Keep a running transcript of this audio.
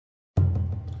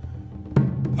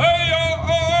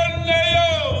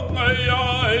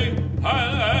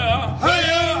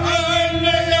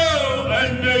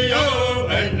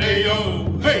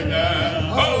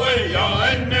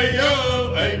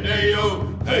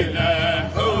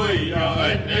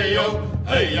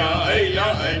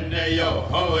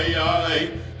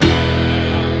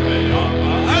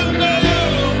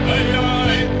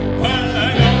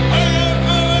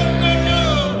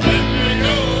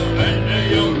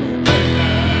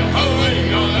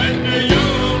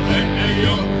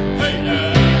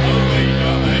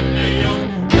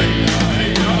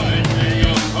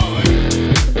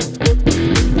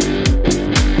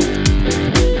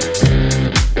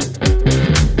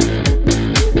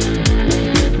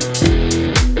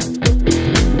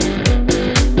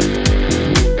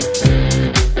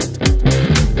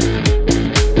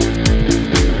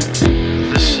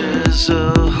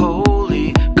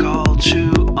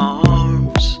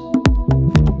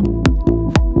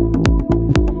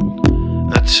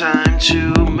Time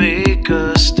to make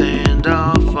a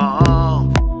standoff.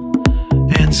 All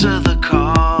answer the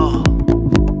call.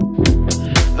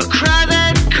 A cry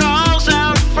that calls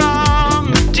out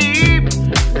from the deep,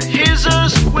 that hears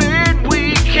us when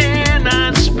we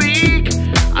cannot speak.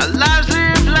 Our lives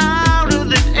live louder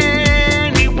than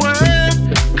any word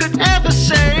could ever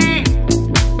say.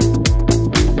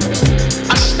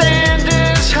 Our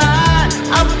standards high,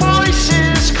 our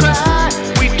voices cry.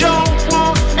 We don't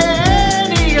want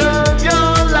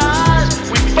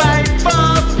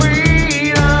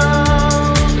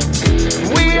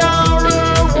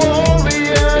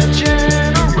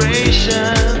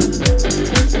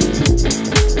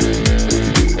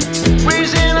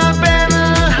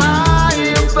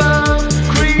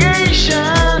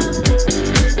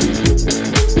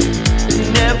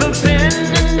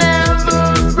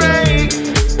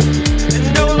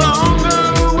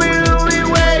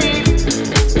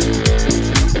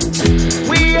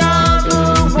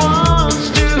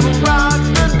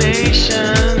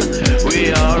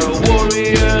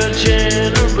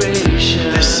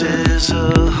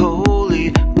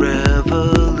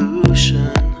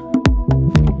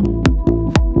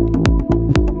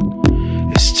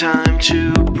time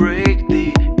to break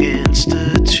the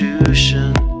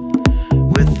institution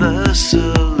with a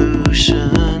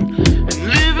solution, and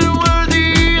living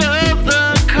worthy of the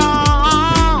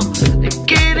call, and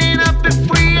getting up if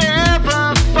we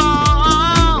ever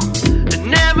fall, and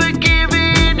never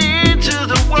giving in to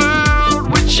the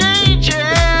world we're changing.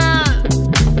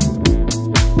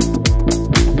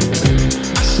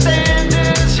 Our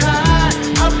standards high,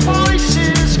 our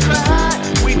voices cry.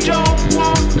 We don't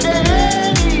want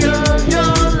any of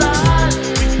your lies.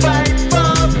 We fight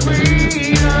for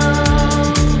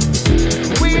freedom.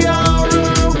 We are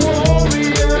a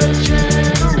warrior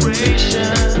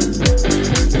generation,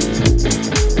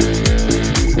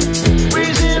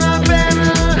 raising our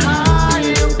banner high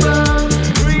above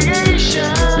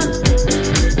creation.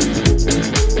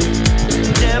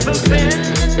 Never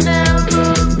bend and never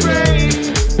break,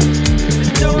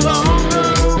 and no longer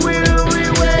will we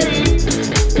wait.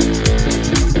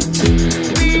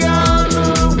 We are the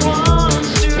ones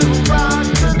to rock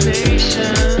the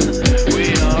nation. We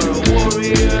are a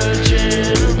warrior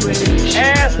generation.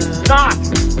 Ask not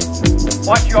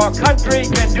what your country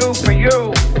can do for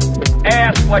you.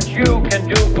 Ask what you can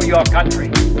do for your country.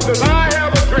 Because I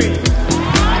have a dream.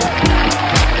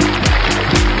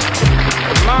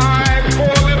 My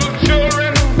poor little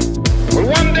children will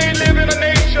one day live in a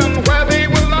nation where they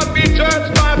will not be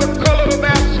judged by the color of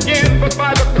their skin, but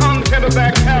by the content of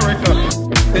their character.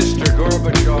 Mr.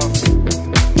 Gorbachev,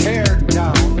 tear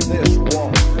down this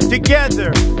wall.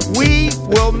 Together, we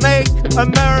will make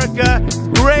America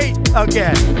great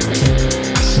again.